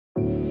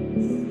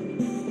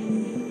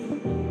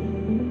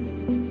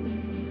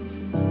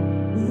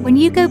When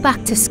you go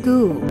back to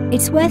school,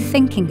 it's worth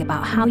thinking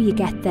about how you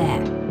get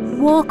there.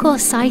 Walk or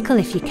cycle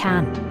if you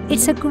can.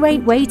 It's a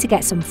great way to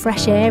get some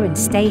fresh air and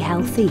stay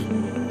healthy.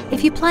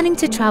 If you're planning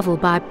to travel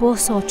by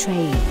bus or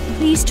train,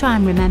 please try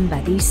and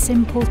remember these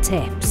simple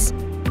tips.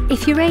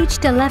 If you're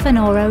aged 11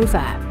 or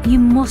over, you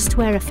must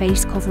wear a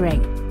face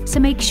covering, so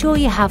make sure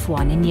you have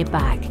one in your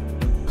bag.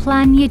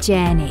 Plan your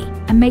journey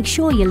and make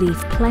sure you leave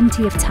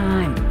plenty of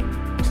time.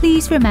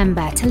 Please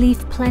remember to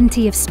leave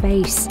plenty of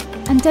space,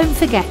 and don't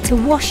forget to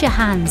wash your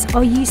hands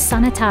or use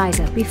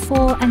sanitizer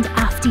before and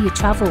after you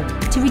travel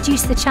to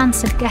reduce the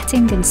chance of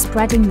getting and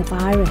spreading the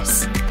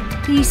virus.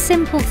 These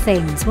simple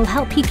things will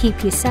help you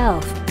keep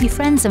yourself, your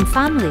friends and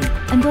family,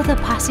 and other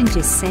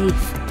passengers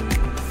safe.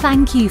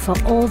 Thank you for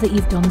all that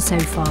you've done so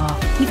far.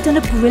 You've done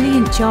a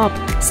brilliant job,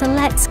 so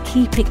let's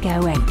keep it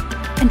going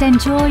and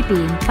enjoy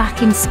being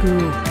back in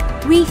school.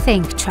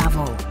 Rethink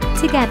travel.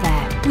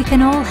 Together, we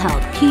can all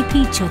help keep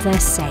each other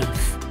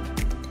safe.